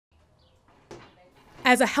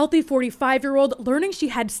As a healthy 45-year-old, learning she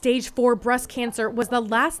had stage 4 breast cancer was the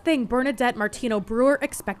last thing Bernadette Martino Brewer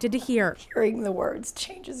expected to hear. Hearing the words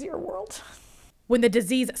changes your world. When the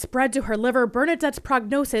disease spread to her liver, Bernadette's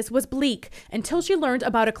prognosis was bleak until she learned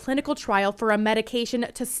about a clinical trial for a medication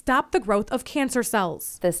to stop the growth of cancer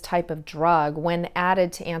cells. This type of drug, when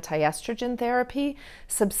added to anti-estrogen therapy,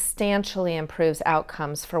 substantially improves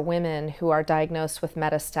outcomes for women who are diagnosed with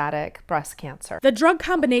metastatic breast cancer. The drug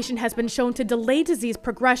combination has been shown to delay disease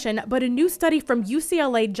progression, but a new study from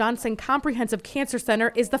UCLA Johnson Comprehensive Cancer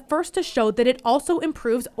Center is the first to show that it also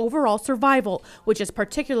improves overall survival, which is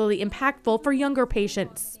particularly impactful for younger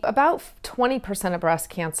patients. About 20% of breast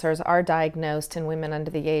cancers are diagnosed in women under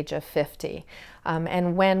the age of 50.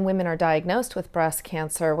 And when women are diagnosed with breast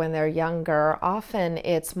cancer when they're younger, often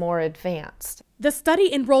it's more advanced. The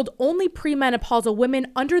study enrolled only premenopausal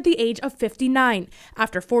women under the age of 59.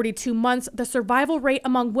 After 42 months, the survival rate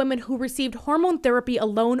among women who received hormone therapy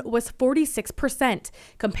alone was 46%,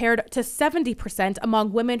 compared to 70%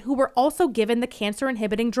 among women who were also given the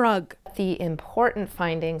cancer-inhibiting drug. The important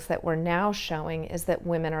findings that we're now showing is that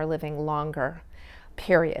women are living longer,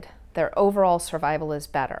 period. Their overall survival is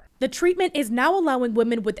better. The treatment is now allowing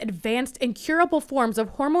women with advanced, incurable forms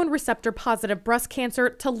of hormone receptor-positive breast cancer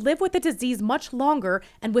to live with the disease much longer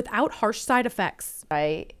and without harsh side effects.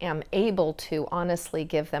 I am able to honestly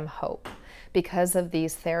give them hope. Because of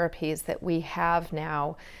these therapies that we have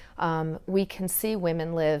now, we can see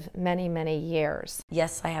women live many, many years.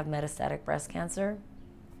 Yes, I have metastatic breast cancer.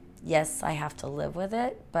 Yes, I have to live with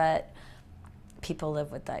it, but people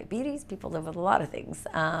live with diabetes, people live with a lot of things.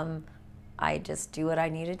 I just do what I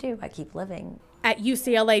need to do. I keep living. At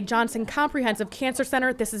UCLA Johnson Comprehensive Cancer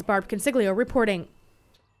Center, this is Barb Consiglio reporting.